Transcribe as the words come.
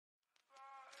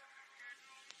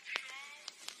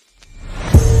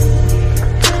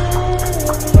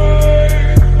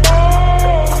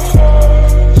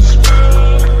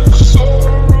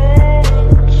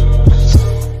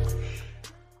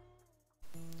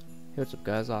Hey, what's up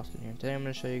guys, Austin here. Today I'm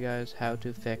going to show you guys how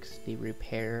to fix the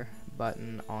repair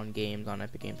button on games on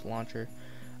Epic Games Launcher.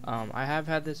 I have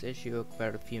had this issue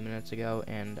about a few minutes ago,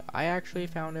 and I actually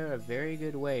found out a very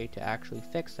good way to actually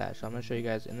fix that. So I'm going to show you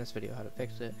guys in this video how to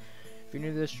fix it. If you're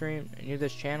new to this stream, new to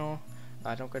this channel,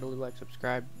 don't forget to leave a like,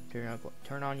 subscribe,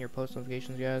 turn on your post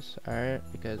notifications, guys. Alright,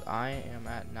 because I am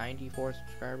at 94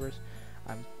 subscribers.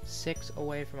 I'm 6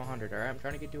 away from 100. Alright, I'm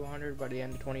trying to get to 100 by the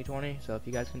end of 2020. So if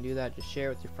you guys can do that, just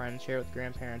share it with your friends, share it with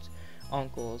grandparents,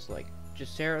 uncles, like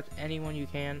just share it with anyone you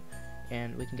can,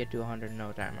 and we can get to 100 in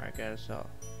no time. Alright guys, so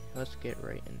let's get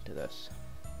right into this.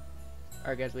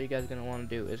 Alright guys, what you guys are gonna want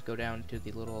to do is go down to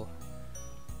the little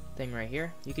thing right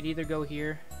here. You could either go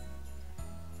here,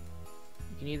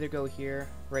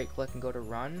 right click and go to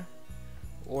run,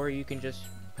 or you can just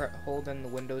hold in the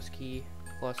Windows key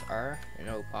plus R and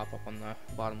it'll pop up on the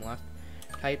bottom left.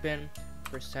 Type in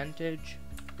percentage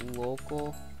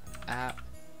local app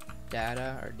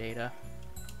data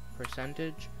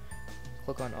percentage,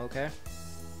 click on OK.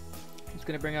 It's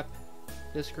gonna bring up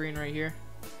this screen right here.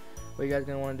 What you guys are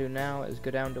gonna want to do now is go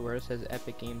down to where it says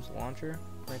Epic Games Launcher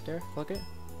right there, click it,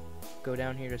 go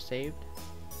down here to saved,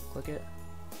 click it,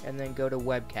 and then go to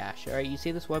web cache. Alright, you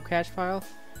see this web cache file?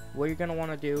 What you're gonna want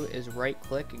to do is right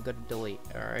click and go to delete.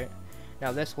 Alright,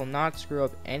 now this will not screw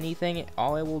up anything.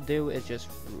 All it will do is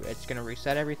it's gonna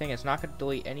reset everything. It's not gonna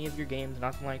delete any of your games,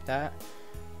 nothing like that.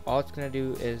 All it's gonna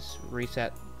do is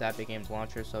reset that Epic Games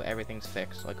Launcher, so everything's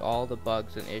fixed. Like all the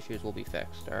bugs and issues will be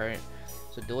fixed. Alright,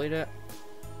 so delete it.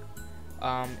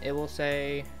 It will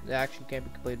say the action can't be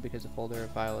completed because the folder or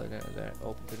file is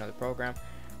open to another program.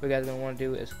 What you guys are gonna want to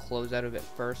do is close out of it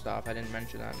first off. I didn't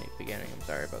mention that in the beginning. I'm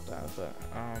sorry about that, but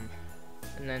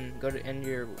and then go to end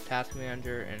your task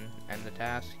manager and end the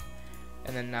task,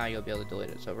 and then now you'll be able to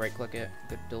delete it. So right click it,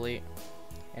 go to delete,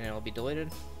 and it will be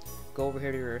deleted. Go over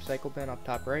here to your recycle bin up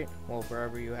top right, well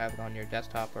wherever you have it on your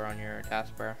desktop or on your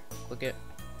taskbar, click it,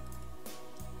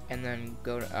 and then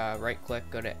go to right click,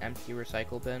 go to empty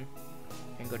recycle bin,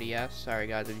 and go to yes. Sorry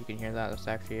guys if you can hear that, that's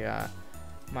actually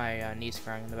my niece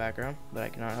crying in the background, but I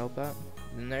cannot help that.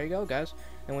 And there you go guys,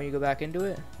 and when you go back into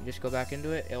it, you just go back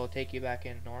into it, it will take you back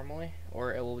in normally,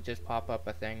 or it will just pop up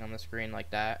a thing on the screen like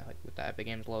that, like with the Epic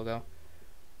Games logo.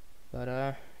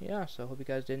 But yeah, so hope you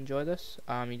guys did enjoy this.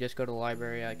 You just go to the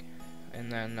library, like,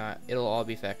 and then it'll all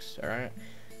be fixed. Alright,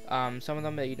 some of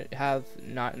them that you have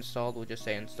not installed will just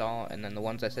say install, and then the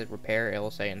ones that said repair, it will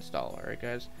say install. Alright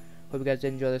guys, hope you guys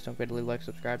did enjoy this. Don't forget to leave a like,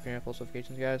 subscribe, turn on post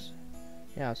notifications, guys.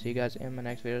 Yeah, I'll see you guys in my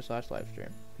next video / live stream.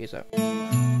 Peace out.